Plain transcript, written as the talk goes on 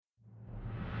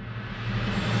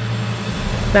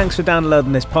Thanks for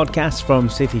downloading this podcast from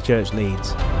City Church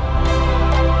Leeds.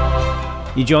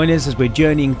 You join us as we're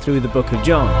journeying through the book of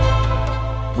John.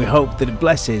 We hope that it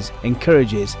blesses,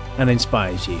 encourages and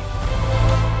inspires you.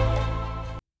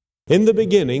 In the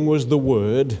beginning was the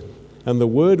Word, and the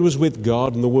Word was with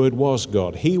God, and the Word was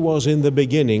God. He was in the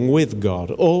beginning with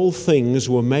God. All things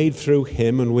were made through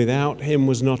Him, and without Him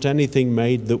was not anything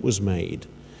made that was made.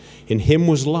 In Him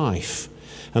was life,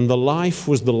 and the life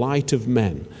was the light of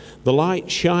men. The light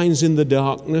shines in the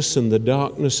darkness, and the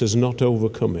darkness has not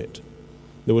overcome it.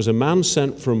 There was a man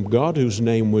sent from God whose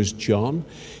name was John.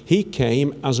 He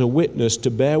came as a witness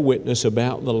to bear witness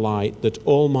about the light, that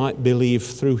all might believe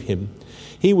through him.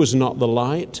 He was not the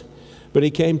light, but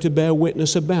he came to bear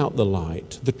witness about the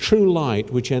light. The true light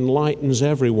which enlightens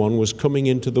everyone was coming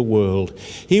into the world.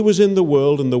 He was in the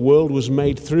world, and the world was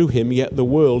made through him, yet the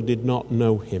world did not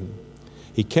know him.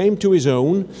 He came to his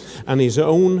own, and his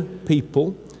own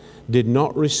people did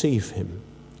not receive him.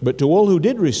 But to all who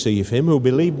did receive him, who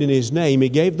believed in his name, he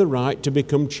gave the right to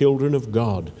become children of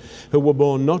God, who were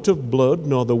born not of blood,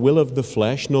 nor the will of the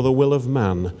flesh, nor the will of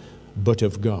man, but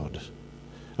of God.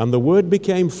 And the Word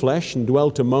became flesh and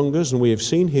dwelt among us, and we have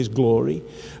seen his glory,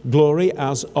 glory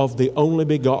as of the only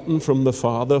begotten from the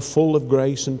Father, full of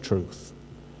grace and truth.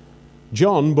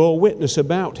 John bore witness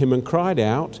about him and cried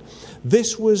out,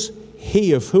 "This was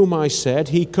he of whom I said,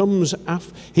 he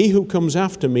who comes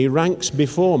after me ranks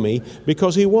before me,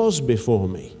 because he was before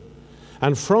me.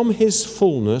 And from his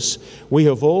fullness we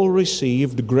have all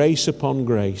received grace upon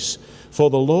grace.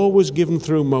 For the law was given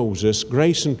through Moses,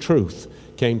 grace and truth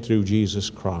came through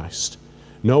Jesus Christ.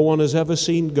 No one has ever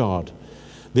seen God.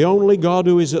 The only God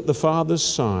who is at the Father's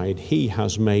side, he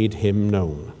has made him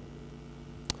known."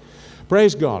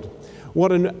 Praise God.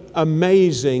 What an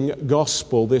amazing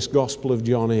gospel this Gospel of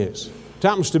John is. It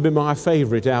happens to be my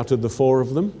favourite out of the four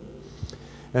of them.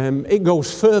 It goes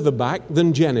further back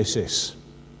than Genesis.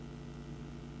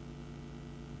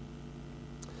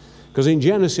 Because in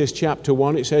Genesis chapter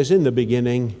 1 it says, "In the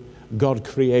beginning God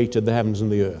created the heavens and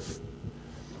the earth."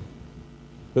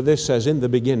 But this says, "In the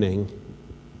beginning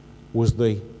was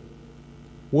the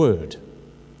Word,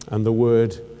 and the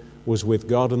Word was with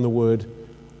God, and the Word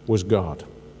was God."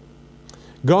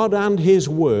 God and his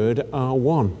Word are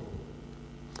one.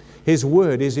 His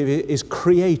Word is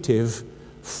creative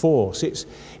force.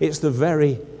 It's the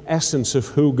very essence of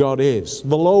who God is.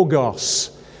 The Logos,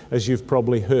 as you've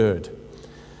probably heard.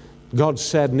 God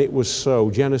said, and it was so.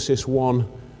 Genesis 1,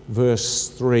 verse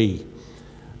 3.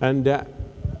 And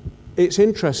it's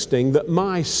interesting that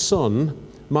my son,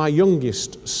 my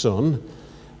youngest son,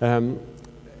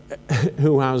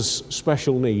 who has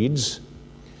special needs,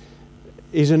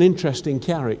 is an interesting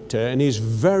character, and he's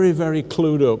very, very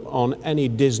clued up on any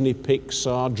Disney,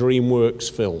 Pixar,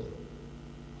 DreamWorks film.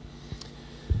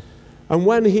 And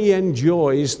when he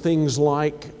enjoys things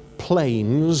like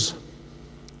Planes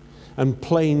and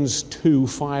Planes 2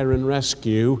 Fire and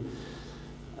Rescue,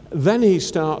 then he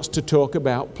starts to talk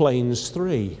about Planes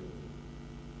 3,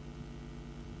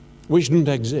 which doesn't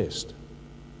exist.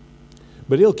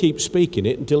 But he'll keep speaking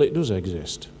it until it does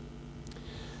exist.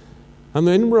 And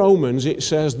then in Romans it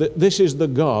says that this is the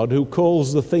God who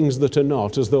calls the things that are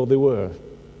not as though they were.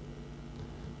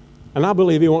 And I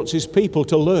believe he wants his people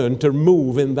to learn to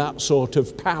move in that sort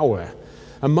of power.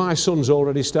 And my son's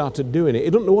already started doing it. He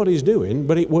doesn't know what he's doing,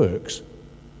 but it works.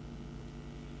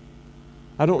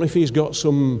 I don't know if he's got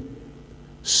some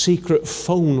secret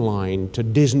phone line to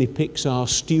Disney Pixar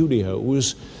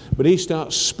Studios, but he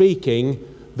starts speaking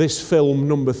this film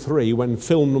number 3, when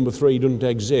film number 3 doesn't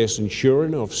exist, and sure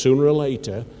enough, sooner or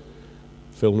later,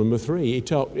 film number 3,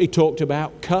 he talked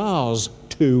about Cars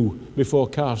 2 before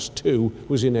Cars 2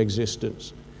 was in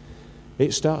existence.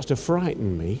 It starts to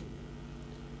frighten me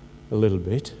a little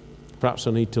bit. Perhaps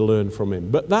I need to learn from him.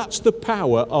 But that's the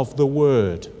power of the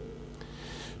Word.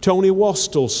 Tony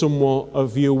Wastel, some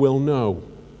of you will know.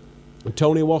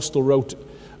 Tony Wastel wrote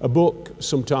a book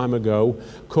some time ago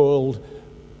called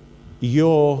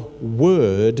 "Your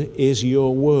Word is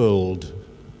Your World."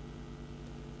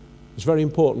 It's very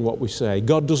important what we say.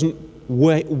 God doesn't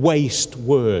waste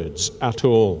words at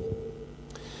all.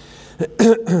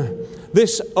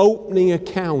 This opening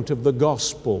account of the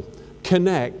gospel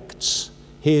connects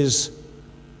his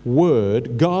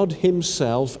Word, God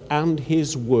himself and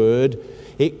his Word.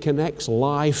 It connects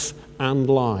life and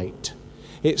light.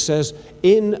 It says,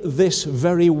 in this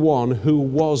very one who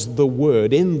was the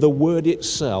Word, in the Word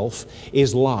itself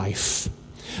is life.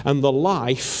 And the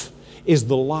life is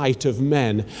the light of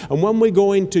men. And when we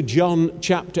go into John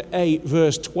chapter 8,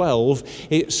 verse 12,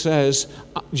 it says,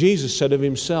 Jesus said of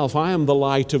himself, I am the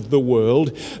light of the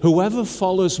world. Whoever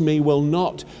follows me will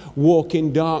not walk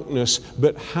in darkness,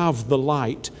 but have the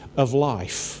light of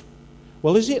life.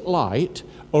 Well, is it light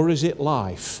or is it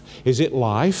life? Is it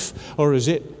life or is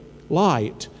it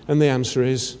light? And the answer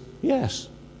is yes.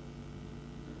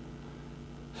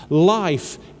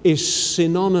 Life is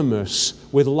synonymous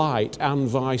with light and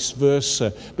vice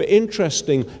versa. But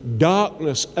interesting,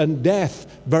 darkness and death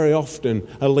very often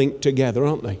are linked together,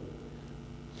 aren't they?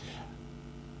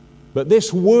 But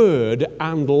this word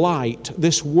and light,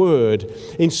 this word,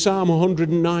 in Psalm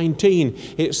 119,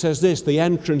 it says this, the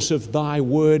entrance of thy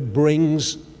word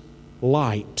brings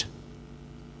light.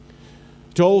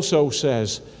 It also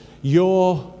says,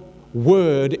 your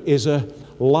word is a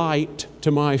light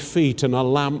to my feet and a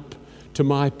lamp to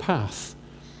my path.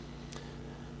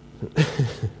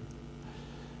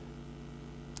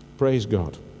 Praise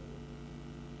God.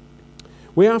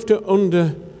 We have to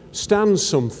understand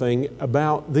something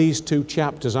about these two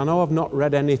chapters. I know I've not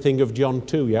read anything of John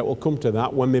 2 yet. We'll come to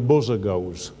that when my buzzer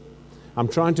goes. I'm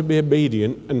trying to be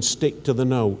obedient and stick to the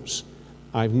notes.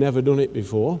 I've never done it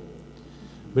before.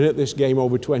 Been at this game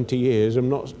over 20 years. I've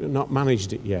not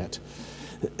managed it yet.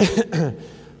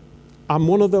 I'm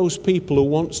one of those people who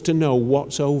wants to know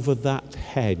what's over that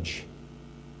hedge.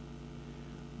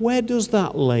 Where does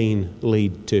that lane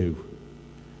lead to?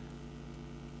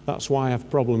 That's why I have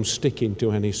problems sticking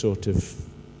to any sort of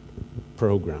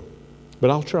program.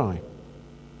 But I'll try.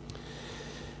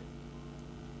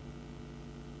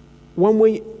 When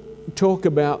we talk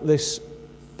about this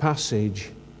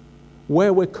passage,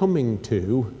 where we're coming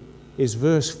to is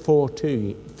verse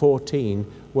 14,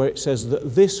 where it says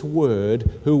that this Word,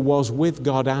 who was with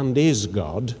God and is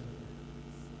God,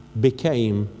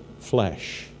 became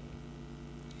flesh.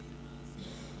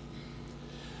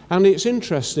 And it's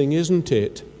interesting, isn't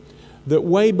it, that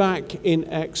way back in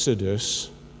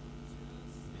Exodus,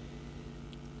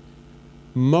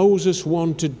 Moses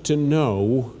wanted to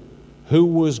know who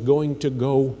was going to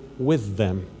go with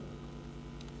them.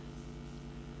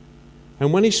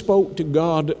 And when he spoke to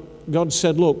God, God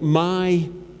said, look, my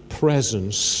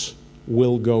presence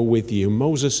will go with you.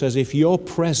 Moses says, if your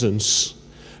presence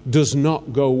does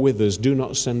not go with us, do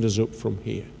not send us up from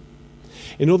here.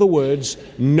 In other words,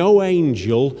 no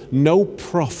angel, no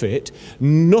prophet,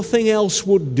 nothing else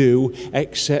would do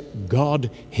except God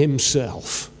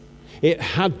himself. It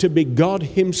had to be God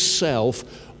himself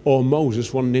or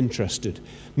Moses wasn't interested.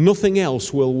 Nothing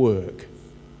else will work.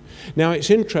 Now it's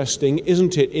interesting,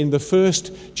 isn't it? In the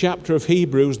first chapter of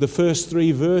Hebrews, the first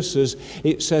 3 verses,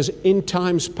 it says, in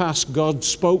times past God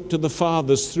spoke to the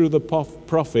fathers through the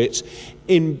prophets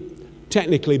in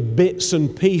technically bits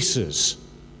and pieces.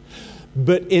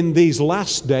 But in these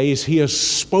last days, he has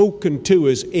spoken to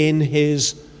us in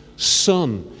his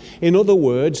Son. In other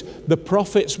words, the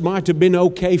prophets might have been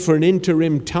okay for an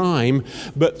interim time,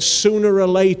 but sooner or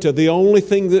later, the only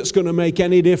thing that's going to make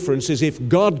any difference is if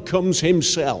God comes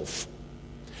himself.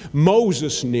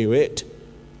 Moses knew it.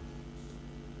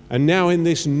 And now in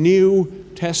this New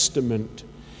Testament,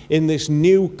 in this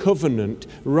new covenant,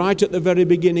 right at the very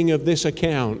beginning of this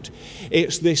account,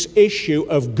 it's this issue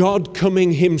of God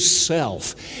coming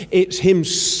himself. It's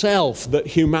himself that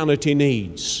humanity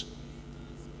needs.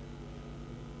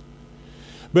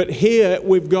 But here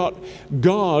we've got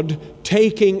God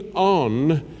taking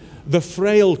on the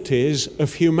frailties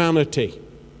of humanity.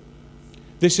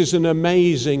 This is an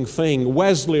amazing thing.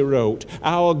 Wesley wrote,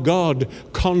 our God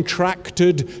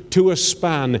contracted to a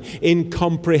span,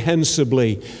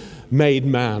 incomprehensibly made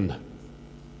man.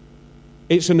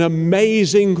 It's an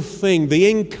amazing thing. The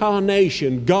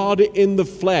incarnation, God in the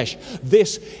flesh,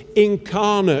 this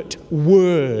incarnate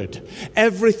Word,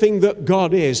 everything that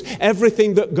God is,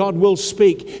 everything that God will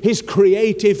speak, his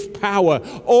creative power,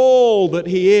 all that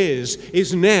he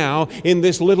is now in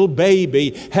this little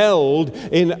baby held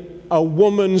in a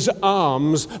woman's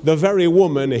arms, the very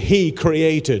woman he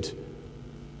created.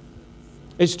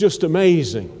 It's just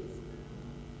amazing,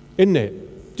 isn't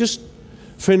it? Just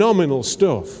phenomenal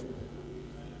stuff.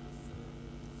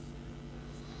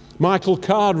 Michael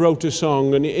Card wrote a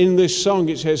song, and in this song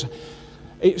it says,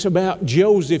 it's about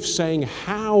Joseph saying,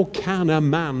 how can a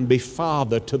man be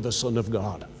father to the Son of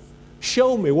God?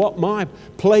 Show me what my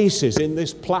place is in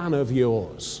this plan of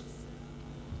yours.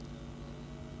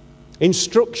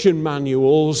 Instruction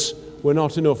manuals were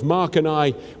not enough. Mark and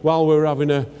I, while we were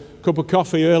having a Cup of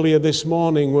coffee earlier this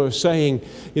morning, we're saying,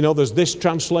 there's this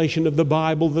translation of the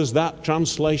Bible, there's that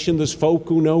translation, there's folk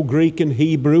who know Greek and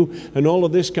Hebrew and all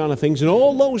of this kind of things, and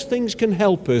all those things can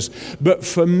help us. But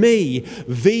for me,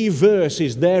 the verse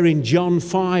is there in John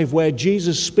 5 where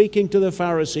Jesus, speaking to the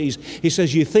Pharisees, he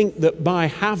says, you think that by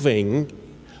having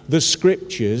the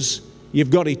Scriptures,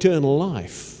 you've got eternal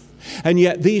life. And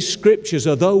yet these Scriptures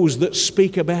are those that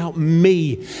speak about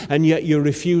me, and yet you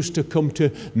refuse to come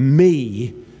to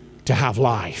me to have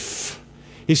life.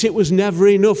 You see, it was never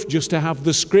enough just to have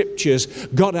the Scriptures.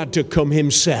 God had to come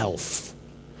himself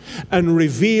and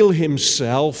reveal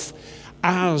himself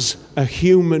as a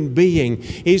human being.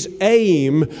 His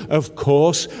aim, of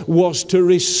course, was to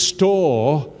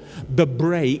restore the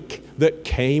break that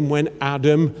came when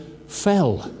Adam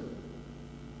fell.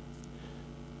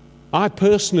 I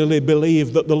personally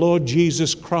believe that the Lord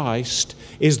Jesus Christ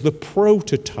is the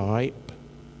prototype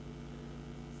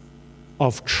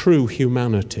of true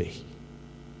humanity.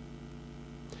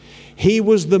 He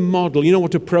was the model. You know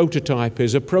what a prototype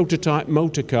is? A prototype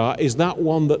motor car is that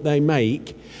one that they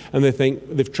make and they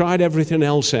think they've tried everything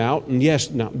else out, and yes,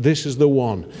 now this is the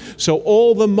one. So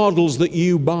all the models that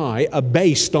you buy are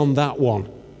based on that one.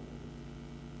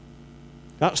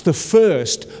 That's the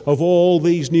first of all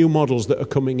these new models that are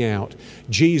coming out.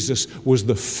 Jesus was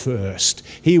the first.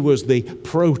 He was the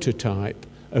prototype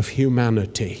of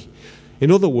humanity.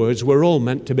 In other words, we're all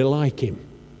meant to be like him.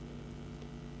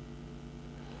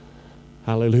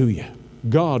 Hallelujah.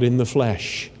 God in the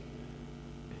flesh.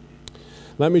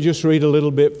 Let me just read a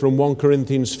little bit from 1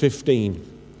 Corinthians 15.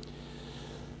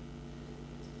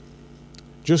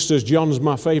 Just as John's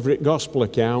my favourite gospel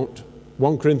account,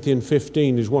 1 Corinthians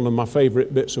 15 is one of my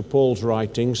favourite bits of Paul's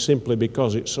writings, simply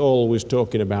because it's always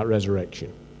talking about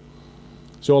resurrection.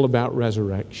 It's all about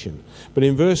resurrection. But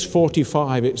in verse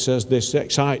 45 it says this,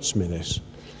 excites me this.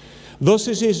 Thus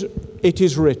it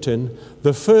is written,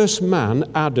 the first man,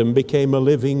 Adam, became a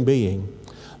living being.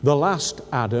 The last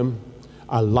Adam,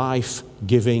 a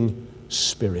life-giving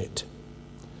spirit.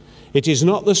 It is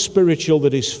not the spiritual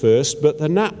that is first, but the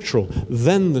natural,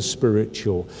 then the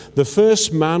spiritual. The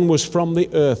first man was from the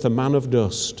earth, a man of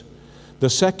dust. The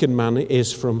second man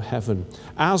is from heaven.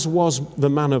 As was the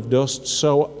man of dust,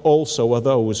 so also are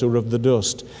those who are of the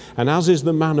dust. And as is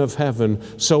the man of heaven,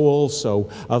 so also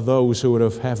are those who are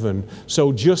of heaven.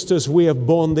 So just as we have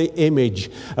borne the image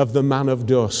of the man of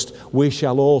dust, we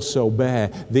shall also bear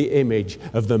the image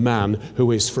of the man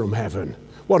who is from heaven.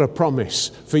 What a promise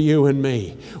for you and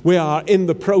me. We are in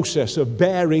the process of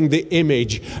bearing the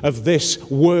image of this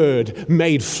Word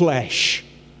made flesh.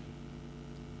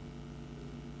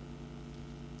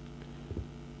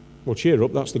 Well, cheer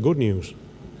up, that's the good news.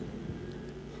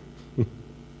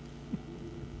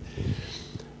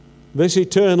 This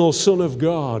eternal Son of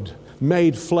God,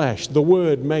 made flesh, the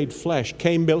Word made flesh,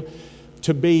 came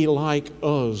to be like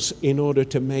us in order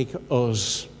to make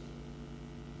us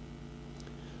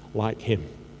like Him.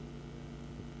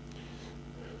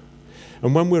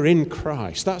 And when we're in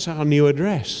Christ, that's our new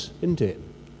address, isn't it?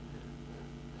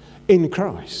 In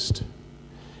Christ.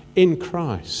 In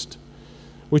Christ.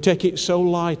 We take it so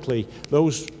lightly.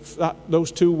 Those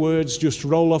two words just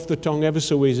roll off the tongue ever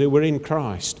so easy. We're in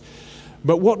Christ.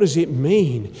 But what does it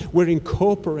mean? We're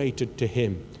incorporated to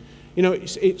Him. You know,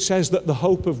 it says that the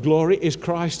hope of glory is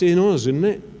Christ in us, isn't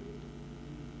it?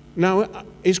 Now,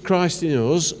 is Christ in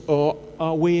us or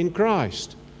are we in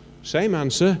Christ? Same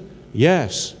answer,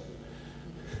 yes.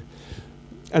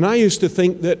 And I used to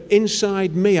think that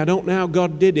inside me, I don't know how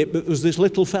God did it, but there was this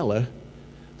little fella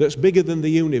that's bigger than the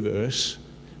universe,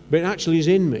 but it actually is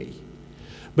in me.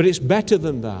 But it's better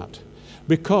than that,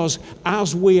 because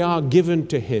as we are given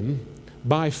to Him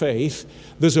by faith,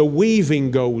 there's a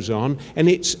weaving goes on, and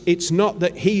it's not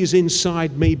that He's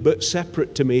inside me but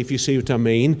separate to me, if you see what I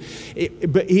mean.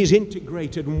 But He's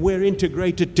integrated, and we're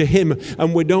integrated to Him,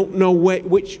 and we don't know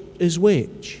which is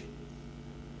which.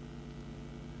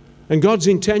 And God's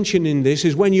intention in this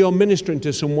is when you're ministering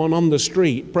to someone on the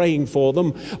street, praying for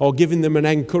them or giving them an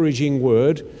encouraging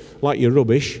word, like you're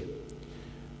rubbish.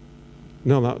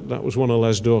 No, that was one of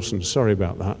Les Dawson's. Sorry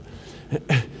about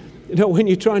that. You know, when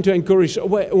you're trying to encourage,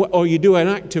 or you do an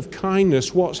act of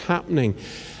kindness, what's happening?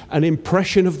 An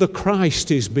impression of the Christ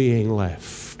is being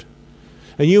left.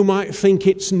 And you might think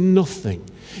it's nothing.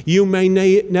 You may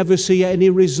never see any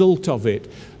result of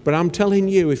it. But I'm telling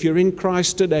you, if you're in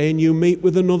Christ today and you meet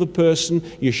with another person,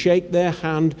 you shake their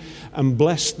hand and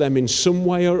bless them in some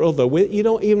way or other, you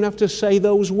don't even have to say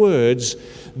those words,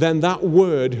 then that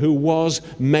Word who was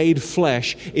made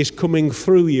flesh is coming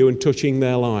through you and touching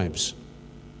their lives.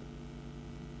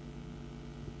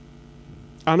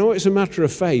 I know it's a matter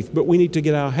of faith, but we need to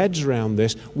get our heads around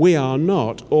this. We are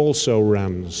not also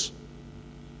rans.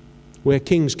 We're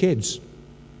King's kids.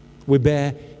 We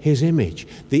bear his image.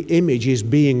 The image is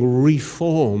being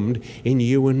reformed in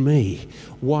you and me.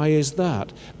 Why is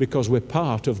that? Because we're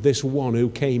part of this one who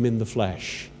came in the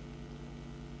flesh.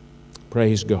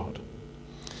 Praise God.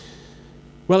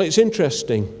 Well, it's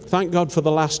interesting. Thank God for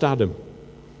the last Adam.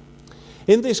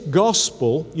 In this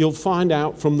gospel, you'll find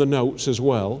out from the notes as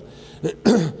well,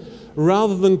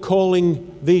 rather than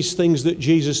calling these things that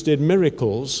Jesus did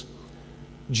miracles,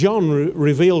 John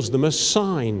reveals them as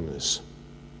signs.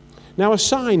 Now, a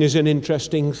sign is an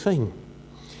interesting thing.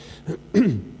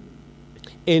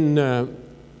 In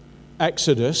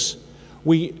Exodus,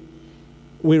 it's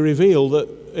revealed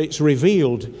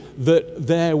that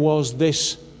there was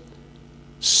this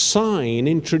sign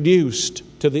introduced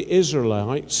to the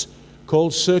Israelites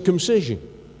called circumcision.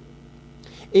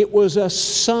 It was a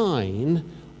sign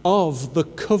of the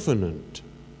covenant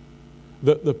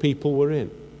that the people were in.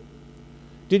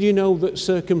 Did you know that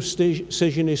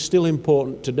circumcision is still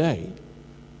important today?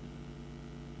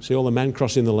 See all the men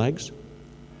crossing the legs?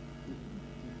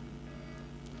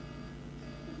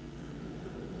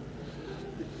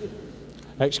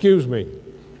 Excuse me.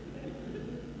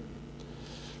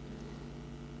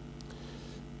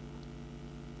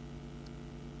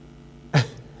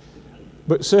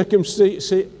 But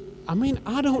circumcision, I mean,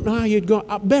 I don't know how you'd go.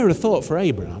 I bear a thought for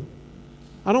Abraham.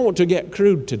 I don't want to get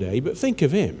crude today, but think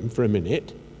of him for a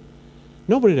minute.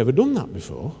 Nobody had ever done that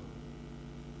before.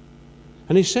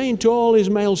 And he's saying to all his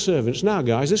male servants, now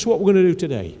guys, this is what we're going to do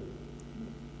today.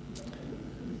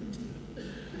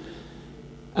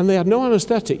 And they had no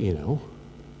anesthetic, you know.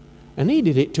 And he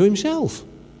did it to himself.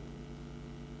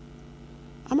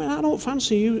 I mean, I don't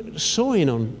fancy you sewing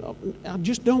on. I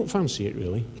just don't fancy it,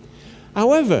 really.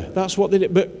 However, that's what they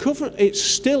did. But it's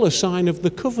still a sign of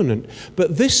the covenant.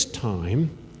 But this time,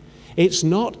 it's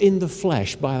not in the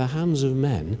flesh by the hands of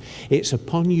men. It's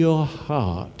upon your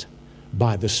heart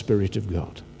by the Spirit of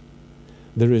God.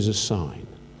 There is a sign.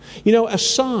 You know, a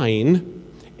sign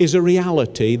is a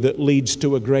reality that leads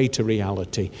to a greater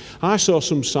reality. I saw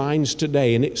some signs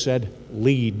today and it said,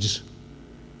 Leeds.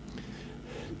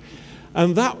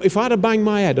 And that, if I'd have banged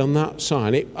my head on that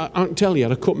sign, I can tell you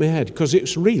I'd have cut my head because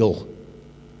it's real.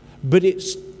 But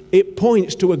it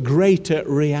points to a greater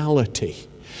reality.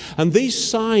 And these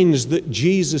signs that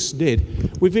Jesus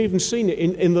did, we've even seen it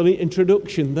in the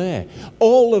introduction there.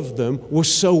 All of them were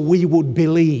so we would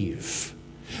believe.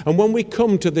 And when we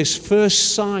come to this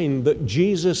first sign that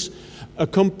Jesus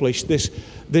accomplished,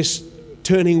 this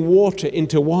turning water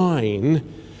into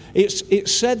wine,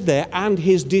 it's said there, and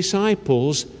his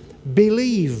disciples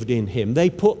believed in him.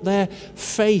 They put their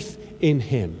faith in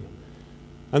him.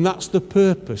 And that's the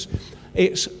purpose.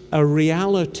 It's a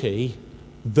reality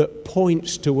that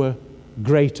points to a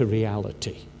greater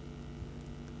reality.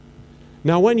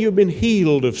 Now, when you've been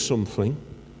healed of something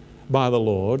by the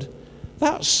Lord,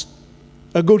 that's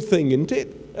a good thing, isn't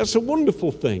it? That's a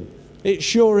wonderful thing. It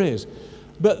sure is.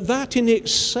 But that in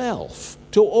itself,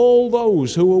 to all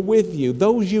those who are with you,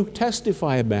 those you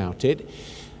testify about it,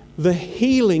 the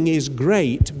healing is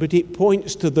great, but it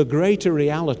points to the greater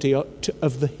reality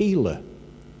of the healer.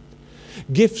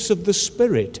 Gifts of the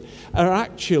Spirit are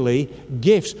actually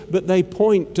gifts, but they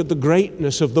point to the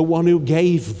greatness of the one who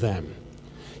gave them.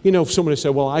 You know, if somebody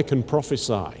said, well, I can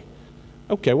prophesy.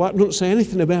 Okay, well, it doesn't say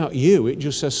anything about you. It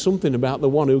just says something about the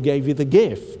one who gave you the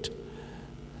gift.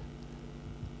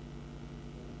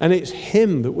 And it's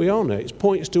him that we honor. It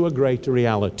points to a greater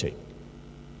reality.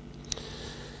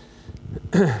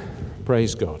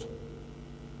 Praise God.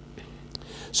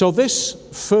 So this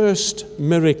first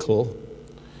miracle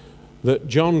that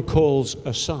John calls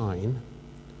a sign,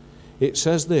 it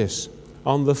says this: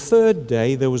 on the third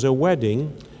day there was a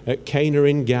wedding at Cana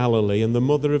in Galilee, and the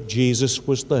mother of Jesus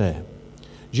was there.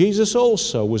 Jesus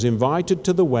also was invited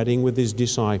to the wedding with his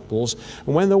disciples,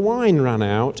 and when the wine ran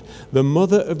out, the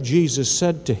mother of Jesus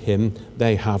said to him,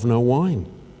 they have no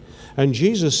wine. And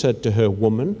Jesus said to her,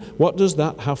 woman, what does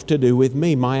that have to do with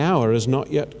me? My hour has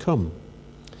not yet come.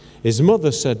 His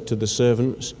mother said to the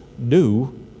servants,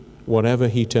 do whatever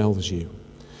he tells you.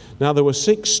 Now there were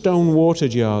 6 stone water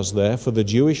jars there for the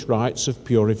Jewish rites of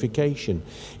purification,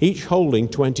 each holding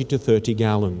 20 to 30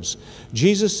 gallons.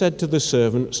 Jesus said to the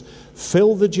servants,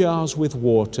 fill the jars with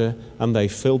water, and they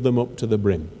filled them up to the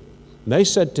brim. They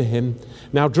said to him,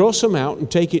 now draw some out and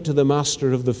take it to the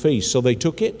master of the feast. So they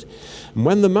took it, and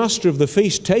when the master of the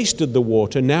feast tasted the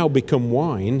water, now become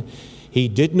wine, he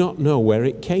did not know where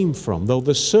it came from, though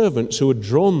the servants who had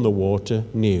drawn the water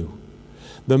knew.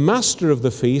 The master of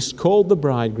the feast called the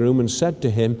bridegroom and said to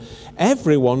him,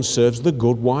 everyone serves the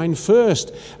good wine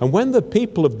first, and when the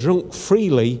people have drunk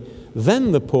freely,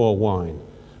 then the poor wine.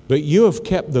 But you have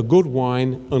kept the good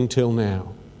wine until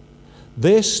now.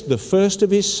 This, the first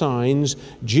of his signs,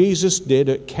 Jesus did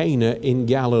at Cana in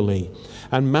Galilee,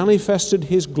 and manifested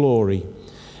his glory,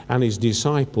 and his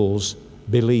disciples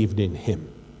believed in him.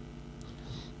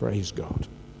 Praise God.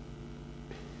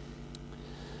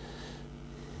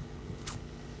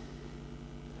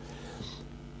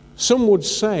 Some would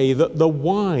say that the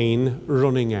wine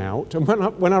running out, and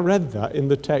when I read that in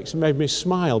the text, it made me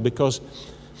smile, because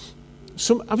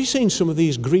have you seen some of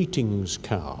these greetings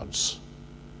cards?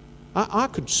 I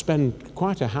could spend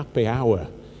quite a happy hour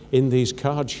in these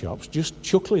card shops just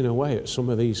chuckling away at some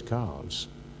of these cards.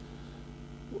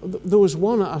 There was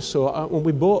one that I saw when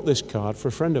we bought this card for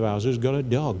a friend of ours who's got a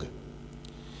dog.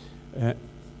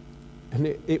 And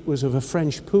it was of a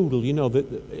French poodle, you know,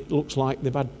 that it looks like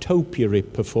they've had topiary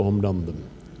performed on them.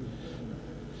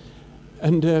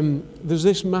 And there's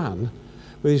this man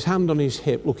with his hand on his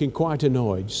hip looking quite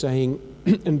annoyed, saying,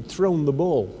 and thrown the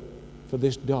ball for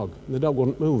this dog. And the dog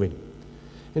wasn't moving.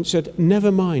 And said,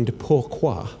 never mind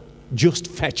pourquoi, just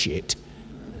fetch it.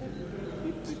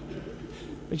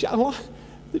 They're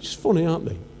just funny, aren't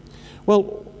they?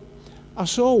 Well, I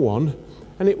saw one,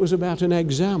 and it was about an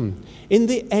exam. In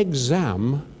the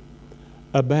exam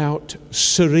about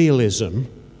surrealism,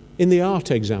 in the art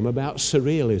exam about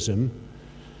surrealism,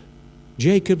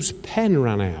 Jacob's pen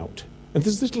ran out. And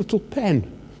there's this little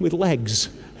pen with legs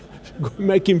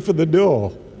making for the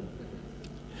door.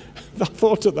 I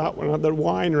thought of that when the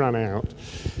wine ran out.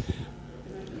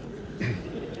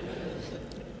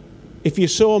 If you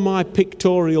saw my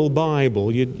pictorial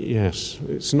Bible, yes,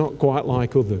 it's not quite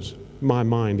like others. My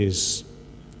mind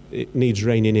it needs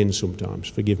reining in sometimes,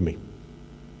 forgive me.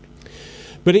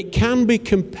 But it can be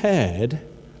compared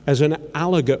as an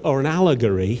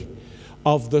allegory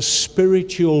of the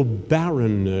spiritual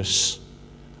barrenness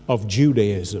of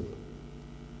Judaism.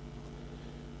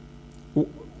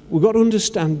 We've got to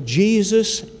understand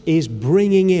Jesus is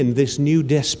bringing in this new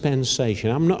dispensation.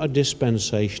 I'm not a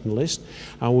dispensationalist.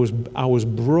 I was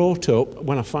brought up,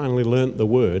 when I finally learnt the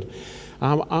word,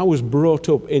 I was brought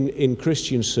up in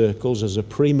Christian circles as a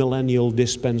premillennial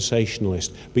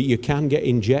dispensationalist. But you can get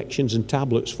injections and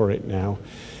tablets for it now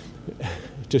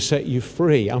to set you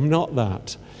free. I'm not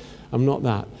that.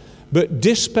 But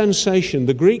dispensation,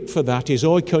 the Greek for that is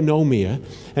oikonomia,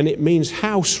 and it means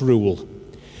house rule.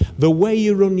 The way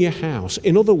you run your house.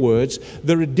 In other words,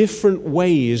 there are different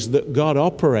ways that God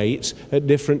operates at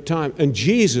different times. And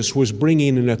Jesus was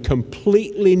bringing in a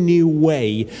completely new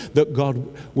way that God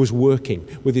was working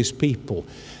with his people.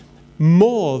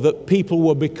 More that people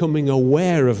were becoming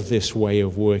aware of this way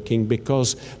of working,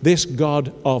 because this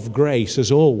God of grace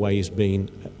has always been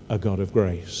a God of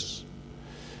grace.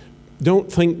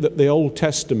 Don't think that the Old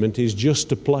Testament is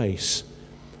just a place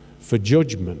for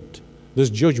judgment. There's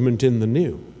judgment in the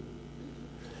New.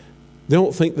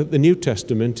 Don't think that the New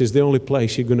Testament is the only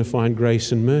place you're going to find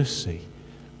grace and mercy.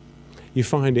 You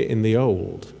find it in the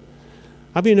Old.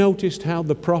 Have you noticed how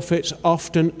the prophets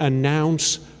often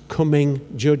announce coming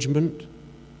judgment? Have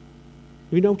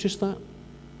you noticed that?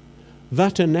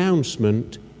 That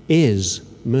announcement is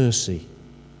mercy,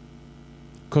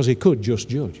 because he could just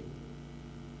judge.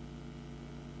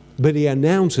 But he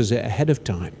announces it ahead of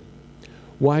time.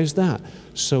 Why is that?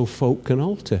 So folk can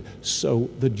alter, so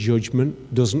the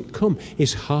judgment doesn't come.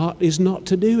 His heart is not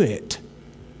to do it.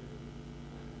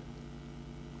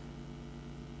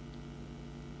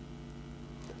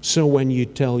 So when you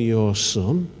tell your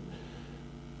son,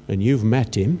 and you've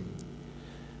met him,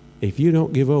 if you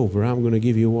don't give over, I'm going to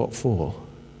give you what for?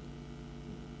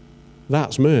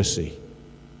 That's mercy.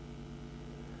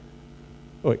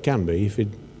 Oh, it can be if it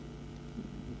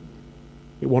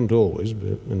wasn't always,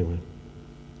 but anyway.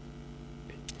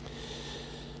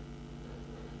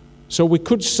 So we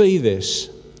could see this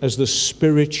as the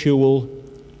spiritual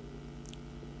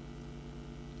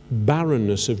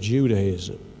barrenness of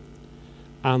Judaism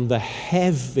and the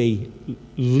heavy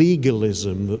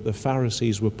legalism that the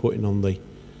Pharisees were putting on the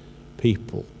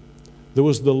people. There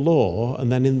was the law,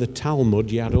 and then in the Talmud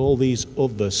you had all these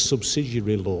other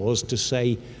subsidiary laws to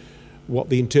say what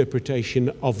the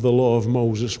interpretation of the law of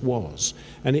Moses was.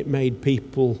 And it made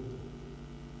people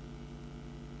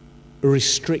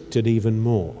restricted even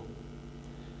more.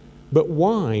 But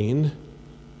wine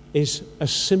is a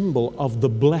symbol of the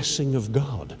blessing of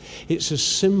God. It's a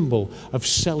symbol of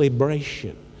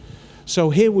celebration. So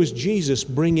here was Jesus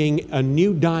bringing a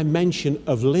new dimension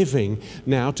of living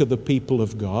now to the people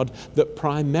of God, that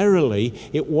primarily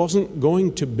it wasn't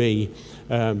going to be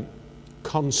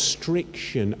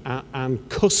constriction and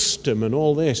custom and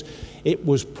all this. It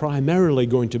was primarily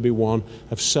going to be one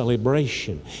of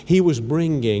celebration. He was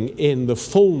bringing in the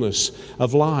fullness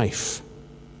of life.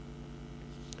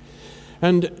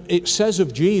 And it says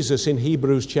of Jesus in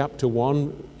Hebrews chapter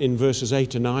 1, in verses 8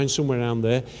 to 9, somewhere around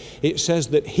there, it says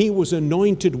that he was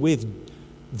anointed with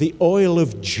the oil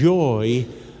of joy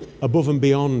above and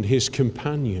beyond his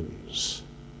companions.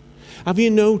 Have you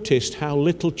noticed how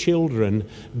little children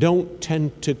don't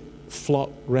tend to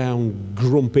flock round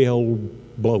grumpy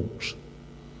old blokes?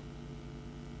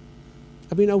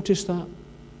 Have you noticed that?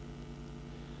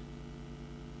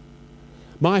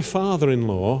 My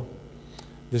father-in-law,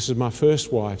 this is my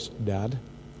first wife's dad,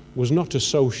 was not a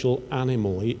social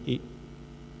animal.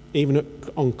 Even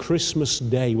on Christmas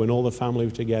Day, when all the family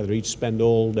were together, he'd spend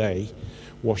all day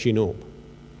washing up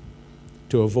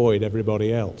to avoid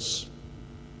everybody else.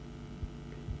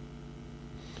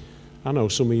 I know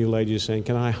some of you ladies are saying,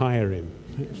 can I hire him?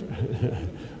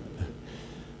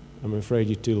 I'm afraid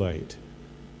you're too late.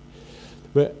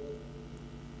 But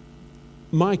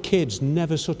my kids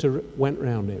never sort of went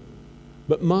round him.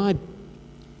 But my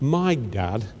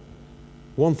dad,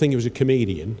 one thing, he was a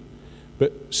comedian,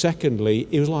 but secondly,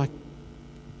 he was like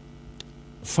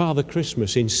Father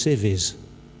Christmas in civvies.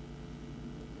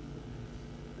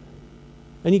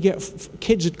 And you get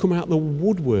kids would come out of the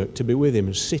woodwork to be with him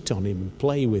and sit on him and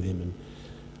play with him,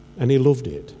 and he loved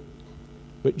it.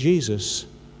 But Jesus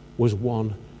was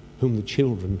one whom the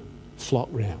children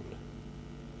flocked round,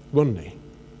 wasn't he?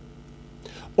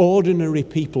 Ordinary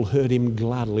people heard him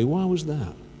gladly. Why was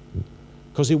that?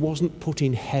 Because he wasn't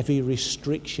putting heavy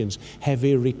restrictions,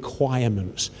 heavy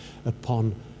requirements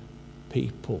upon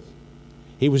people.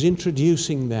 He was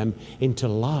introducing them into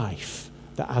life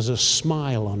that has a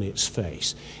smile on its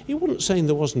face. He wasn't saying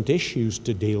there wasn't issues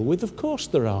to deal with. Of course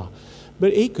there are.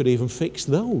 But he could even fix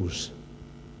those.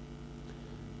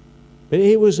 But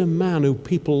he was a man who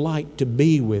people liked to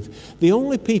be with. The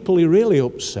only people he really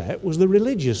upset was the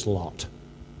religious lot.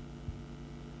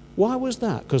 Why was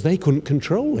that? Because they couldn't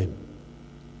control him.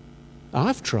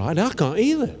 I've tried, I can't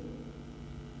either.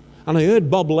 And I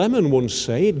heard Bob Lemon once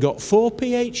say he'd got 4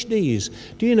 PhDs.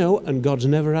 Do you know? And God's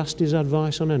never asked his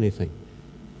advice on anything.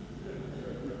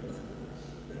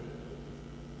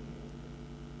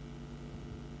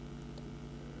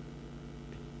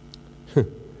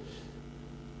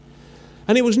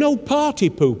 And it was no party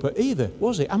pooper either,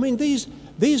 was it? I mean, these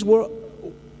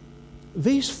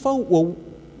folk were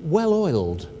well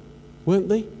oiled, weren't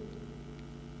they?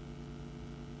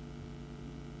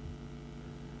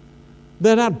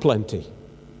 They'd had plenty.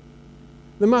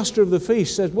 The master of the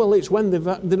feast says, well, it's when they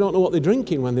don't know what they're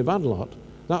drinking when they've had a lot.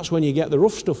 That's when you get the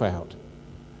rough stuff out.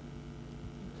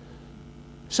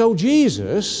 So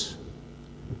Jesus,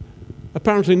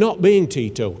 apparently not being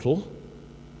teetotal,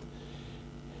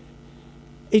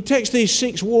 he takes these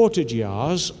 6 water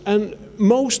jars, and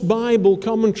most Bible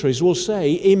commentaries will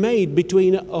say he made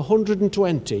between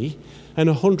 120 and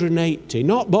 180,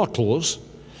 not bottles,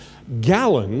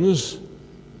 gallons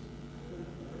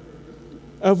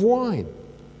of wine.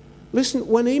 Listen,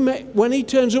 when he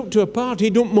turns up to a party, he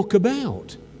don't muck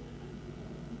about.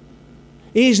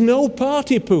 He's no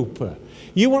party pooper.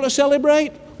 You want to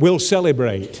celebrate? We'll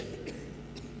celebrate.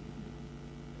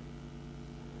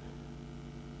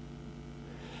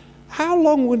 How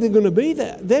long were they going to be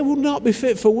there? They would not be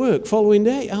fit for work following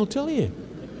day, I'll tell you.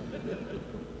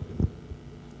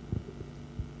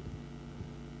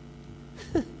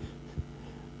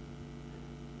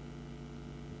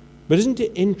 But isn't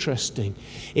it interesting?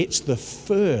 It's the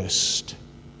first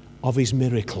of his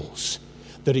miracles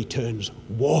that he turns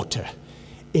water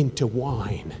into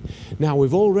wine. Now,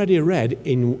 we've already read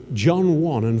in John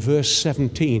 1 and verse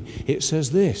 17, it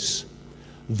says this: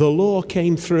 the law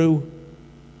came through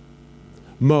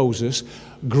Moses,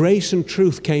 grace and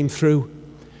truth came through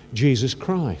Jesus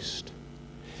Christ.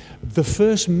 The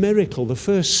first miracle, the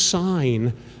first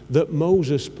sign that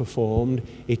Moses performed,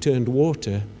 he turned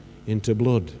water into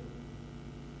blood.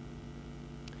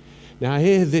 Now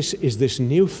here this is this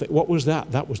new thing. What was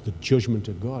that? That was the judgment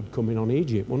of God coming on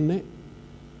Egypt, wasn't it?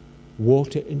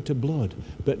 Water into blood.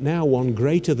 But now one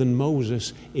greater than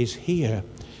Moses is here.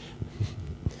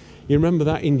 You remember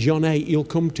that in John 8, you'll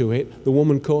come to it, the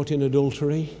woman caught in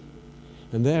adultery,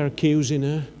 and they're accusing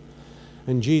her,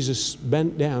 and Jesus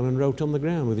bent down and wrote on the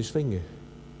ground with his finger.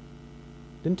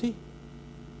 Didn't he?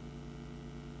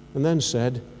 And then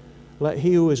said, let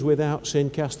he who is without sin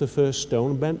cast the first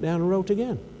stone, and bent down and wrote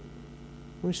again.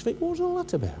 What was all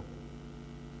that about?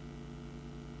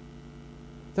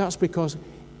 That's because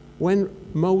When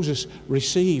Moses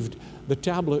received the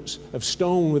tablets of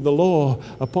stone with the law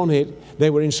upon it, they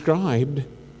were inscribed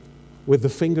with the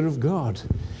finger of God.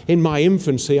 In my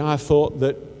infancy, I thought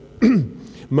that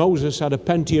Moses had a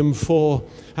Pentium 4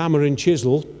 hammer and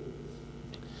chisel,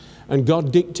 and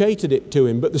God dictated it to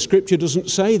him. But the scripture doesn't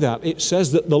say that. It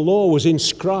says that the law was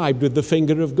inscribed with the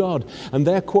finger of God. And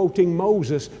they're quoting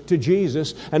Moses to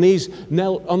Jesus, and he's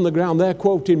knelt on the ground. They're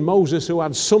quoting Moses, who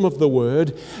had some of the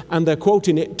word, and they're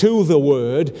quoting it to the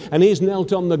word, and he's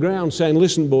knelt on the ground saying,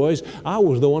 listen, boys, I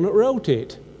was the one that wrote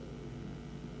it.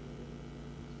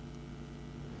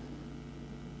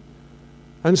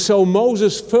 And so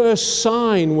Moses' first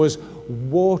sign was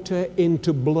water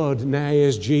into blood. Now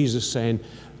here's Jesus saying,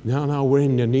 no, we're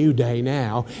in a new day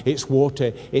now. It's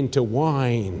water into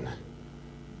wine.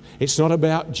 It's not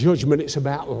about judgment, it's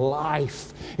about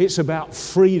life. It's about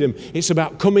freedom. It's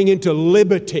about coming into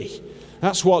liberty.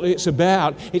 That's what it's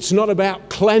about. It's not about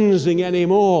cleansing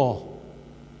anymore.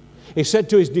 He said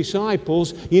to his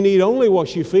disciples, you need only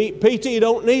wash your feet. Peter, you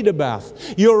don't need a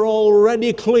bath. You're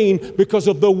already clean because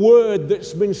of the word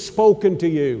that's been spoken to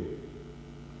you.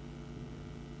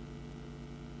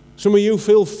 Some of you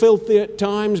feel filthy at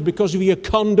times because of your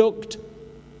conduct.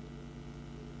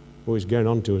 Oh, he's getting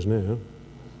on to us now.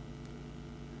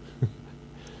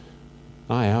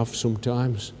 I have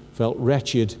sometimes felt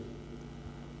wretched.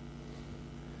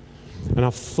 And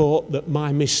I've thought that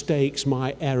my mistakes,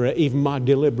 my error, even my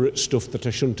deliberate stuff that I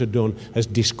shouldn't have done has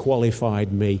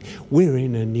disqualified me. We're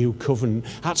in a new covenant.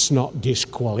 That's not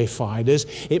disqualified us.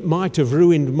 It might have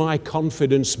ruined my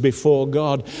confidence before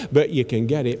God, but you can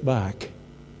get it back.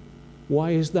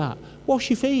 Why is that? Wash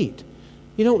your feet.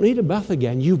 You don't need a bath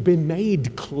again. You've been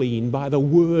made clean by the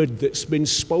word that's been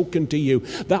spoken to you.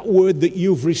 That word that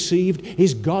you've received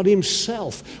is God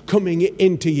himself coming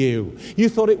into you. You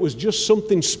thought it was just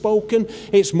something spoken.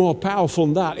 It's more powerful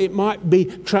than that. It might be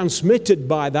transmitted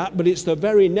by that, but it's the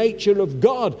very nature of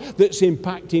God that's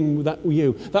impacting that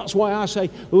you. That's why I say,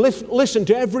 listen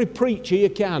to every preacher you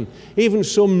can, even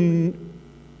some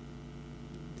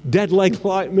dead leg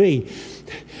like me.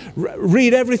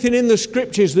 Read everything in the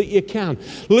scriptures that you can.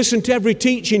 Listen to every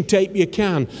teaching tape you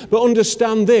can. But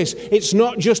understand this, it's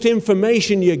not just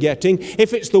information you're getting.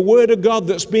 If it's the word of God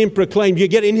that's being proclaimed, you're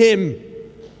getting him.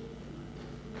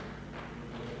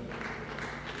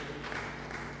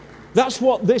 That's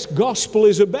what this gospel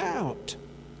is about.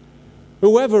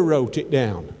 Whoever wrote it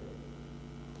down.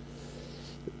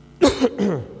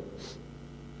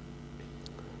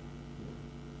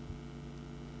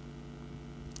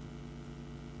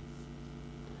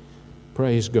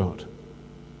 Praise God.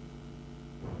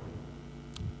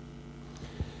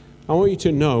 I want you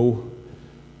to know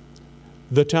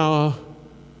that our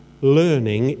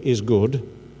learning is good,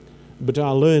 but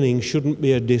our learning shouldn't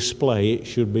be a display, it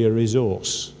should be a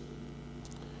resource.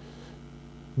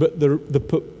 But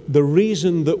the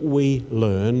reason that we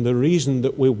learn, the reason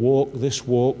that we walk this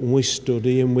walk and we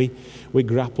study and we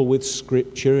grapple with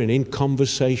Scripture, and in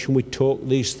conversation we talk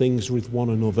these things with one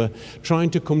another, trying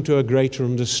to come to a greater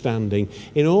understanding.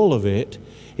 In all of it,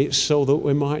 it's so that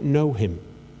we might know him.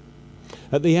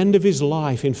 At the end of his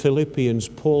life in Philippians,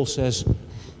 Paul says,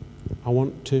 I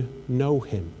want to know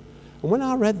him. And when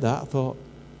I read that, I thought,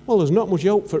 well, there's not much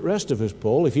hope for the rest of us,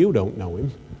 Paul, if you don't know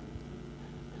him.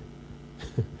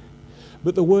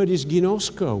 But the word is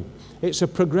ginosko. It's a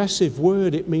progressive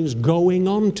word. It means going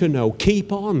on to know.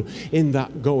 Keep on in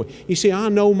that going. You see, I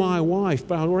know my wife,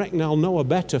 but I reckon I'll know her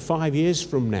better 5 years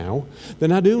from now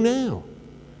than I do now.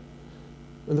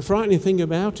 And the frightening thing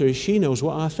about her is she knows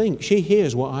what I think. She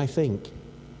hears what I think.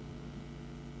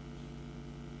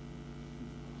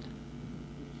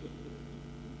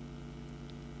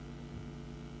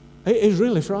 It is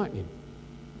really frightening.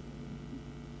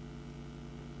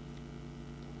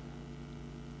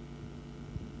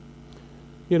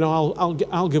 You know,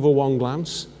 I'll give her one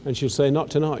glance and she'll say, not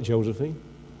tonight, Josephine.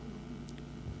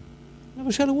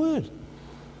 Never said a word.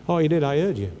 Oh, you did, I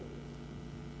heard you.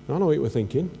 I know what you were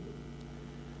thinking.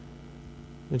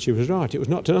 And she was right, it was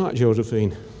not tonight,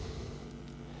 Josephine.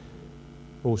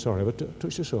 Oh, sorry, but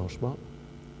touched the sore spot.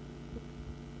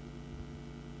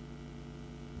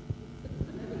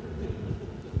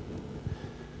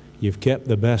 You've kept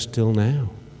the best till now.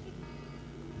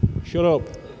 Shut up.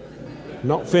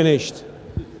 Not finished.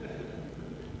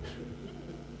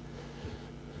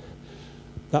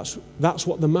 That's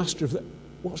what the master of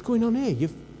what's going on here?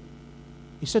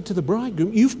 He said to the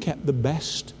bridegroom, you've kept the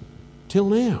best till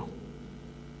now.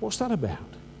 What's that about?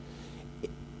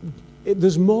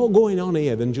 There's more going on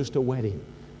here than just a wedding.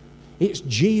 It's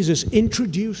Jesus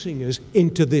introducing us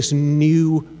into this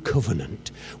new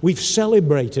covenant. We've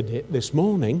celebrated it this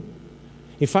morning.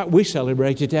 In fact, we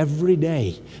celebrate it every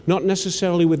day. Not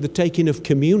necessarily with the taking of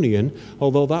communion,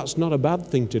 although that's not a bad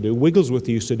thing to do. Wigglesworth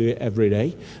used to do it every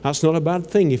day. That's not a bad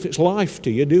thing. If it's life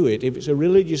to you, do it. If it's a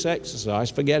religious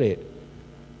exercise, forget it.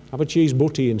 Have a cheese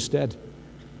butty instead.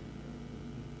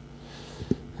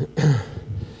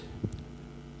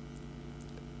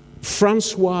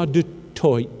 Francois du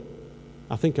Toit,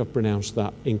 I think I've pronounced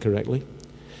that incorrectly,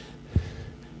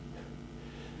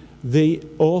 the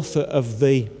author of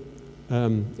the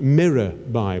Mirror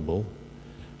Bible,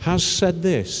 has said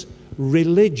this: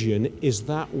 religion is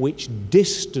that which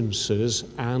distances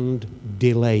and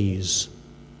delays.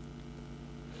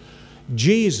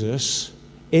 Jesus,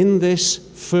 in this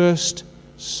first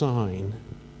sign,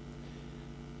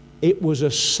 it was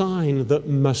a sign that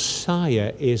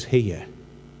Messiah is here.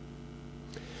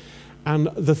 And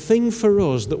the thing for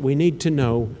us that we need to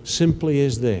know simply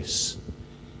is this: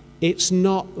 it's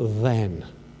not then.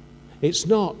 It's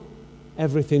not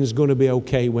everything's going to be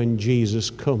okay when Jesus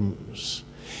comes.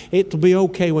 It'll be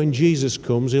okay when Jesus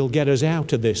comes. He'll get us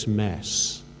out of this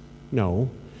mess. No,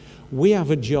 we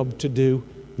have a job to do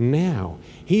now.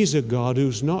 He's a God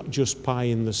who's not just pie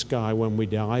in the sky when we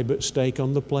die, but steak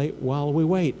on the plate while we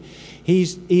wait.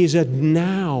 He's a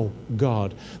now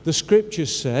God. The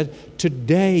scriptures said,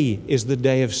 today is the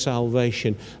day of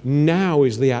salvation. Now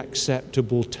is the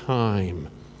acceptable time.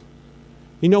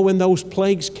 You know, when those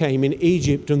plagues came in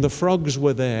Egypt and the frogs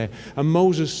were there, and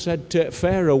Moses said to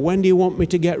Pharaoh, when do you want me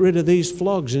to get rid of these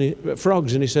frogs?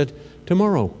 And he said,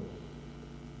 tomorrow.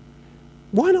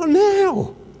 Why not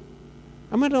now?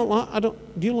 I mean, do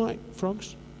you like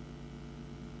frogs? You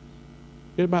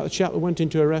hear about the chap that went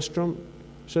into a restaurant,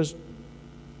 says, have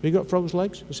you got frog's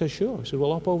legs? He says, sure. He said,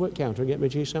 well, hop over at the counter and get me a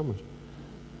cheese sandwich.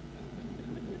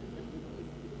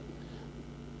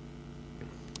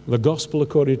 The Gospel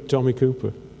according to Tommy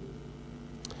Cooper.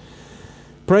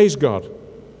 Praise God.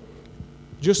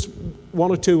 Just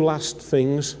one or two last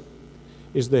things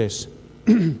is this.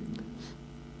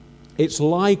 It's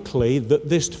likely that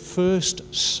this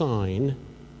first sign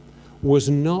was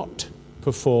not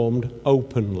performed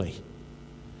openly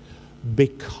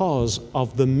because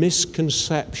of the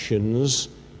misconceptions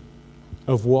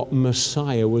of what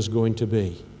Messiah was going to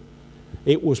be.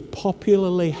 It was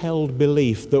popularly held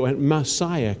belief that when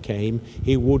Messiah came,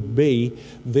 he would be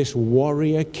this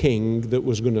warrior king that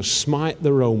was going to smite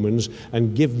the Romans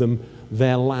and give them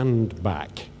their land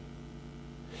back.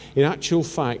 In actual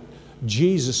fact,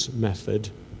 Jesus' method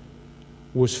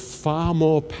was far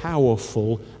more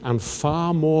powerful and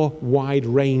far more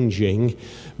wide-ranging,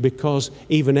 because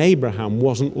even Abraham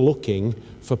wasn't looking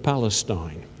for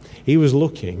Palestine. He was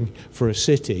looking for a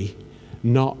city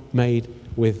not made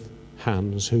with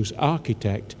hands, whose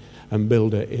architect and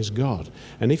builder is God.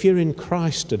 And if you're in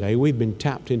Christ today, we've been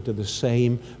tapped into the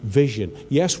same vision.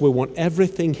 Yes, we want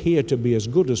everything here to be as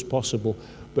good as possible,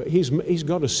 but he's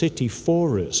got a city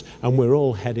for us, and we're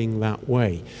all heading that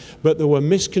way. But there were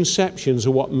misconceptions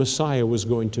of what Messiah was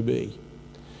going to be.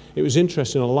 It was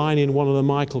interesting, a line in one of the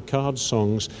Michael Card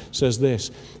songs says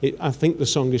this. I think the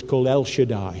song is called El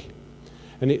Shaddai.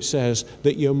 And it says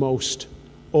that your most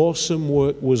awesome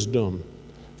work was done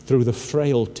through the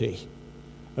frailty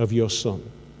of your Son.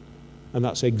 And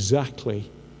that's exactly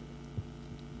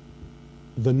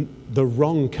the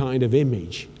wrong kind of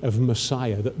image of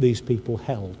Messiah that these people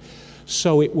held.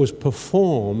 So it was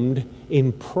performed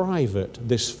in private,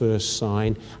 this first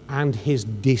sign, and his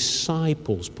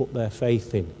disciples put their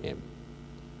faith in him.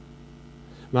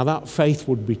 Now that faith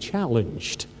would be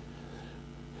challenged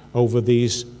over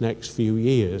these next few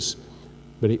years,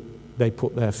 but they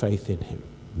put their faith in him.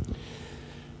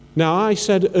 Now, I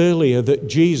said earlier that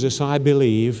Jesus, I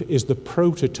believe, is the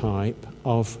prototype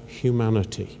of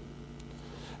humanity.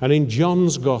 And in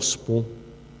John's Gospel,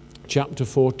 chapter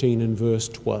 14 and verse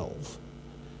 12,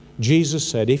 Jesus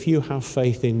said, if you have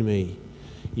faith in me,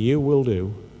 you will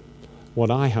do what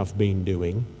I have been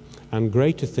doing, and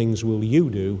greater things will you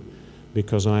do,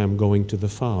 because I am going to the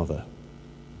Father.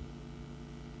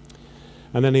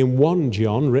 And then in 1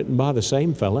 John, written by the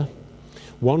same fella,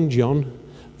 1 John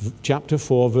chapter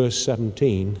 4, verse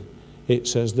 17, it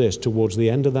says this, towards the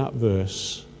end of that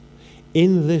verse,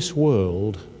 in this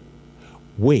world,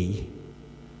 we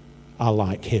are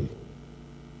like him.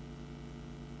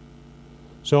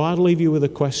 So I'd leave you with a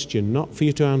question, not for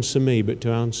you to answer me, but to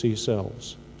answer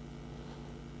yourselves.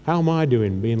 How am I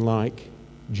doing being like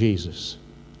Jesus?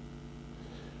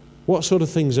 What sort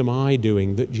of things am I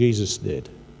doing that Jesus did?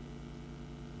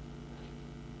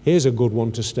 Here's a good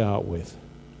one to start with.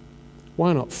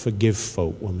 Why not forgive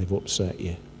folk when they've upset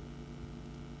you?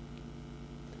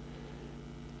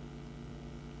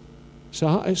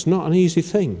 So it's not an easy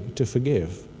thing to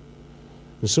forgive.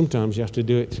 And sometimes you have to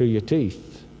do it through your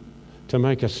teeth to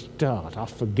make a start. I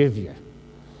forgive you.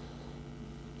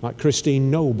 Like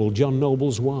Christine Noble, John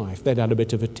Noble's wife. They'd had a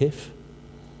bit of a tiff.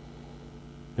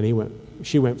 And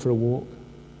she went for a walk.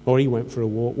 Or he went for a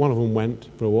walk. One of them went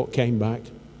for a walk, came back.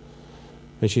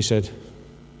 And she said,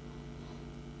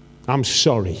 I'm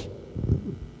sorry.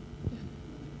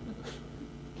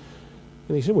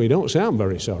 And he said, well, you don't sound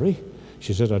very sorry.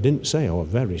 She said, I didn't say I was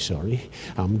very sorry.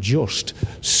 I'm just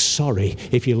sorry.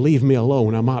 If you leave me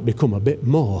alone, I might become a bit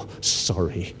more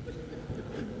sorry.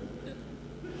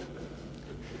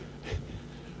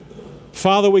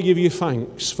 Father, we give you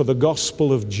thanks for the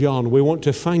Gospel of John. We want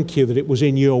to thank you that it was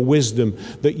in your wisdom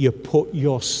that you put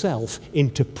yourself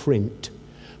into print.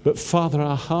 But Father,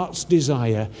 our heart's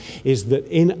desire is that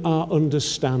in our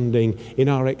understanding, in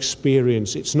our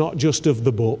experience, it's not just of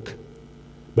the book,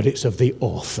 but it's of the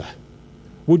author.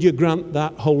 Would you grant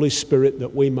that, Holy Spirit,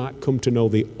 that we might come to know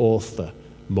the author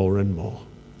more and more?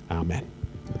 Amen.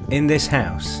 In this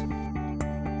house,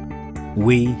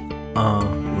 we are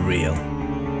real.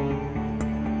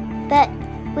 But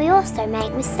we also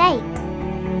make mistakes.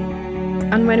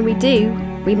 And when we do,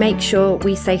 we make sure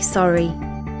we say sorry.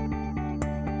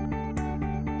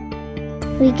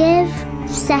 We give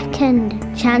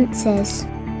second chances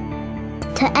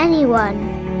to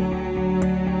anyone.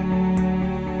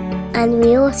 And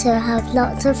we also have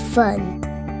lots of fun.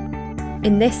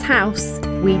 In this house,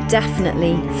 we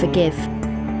definitely forgive.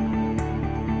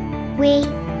 We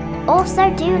also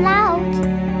do loud.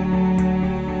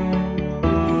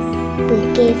 We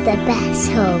give the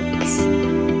best hugs.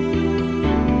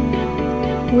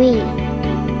 We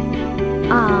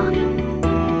are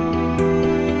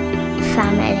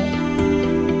family.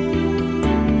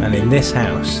 And in this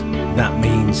house, that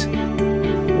means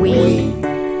We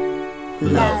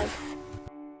love.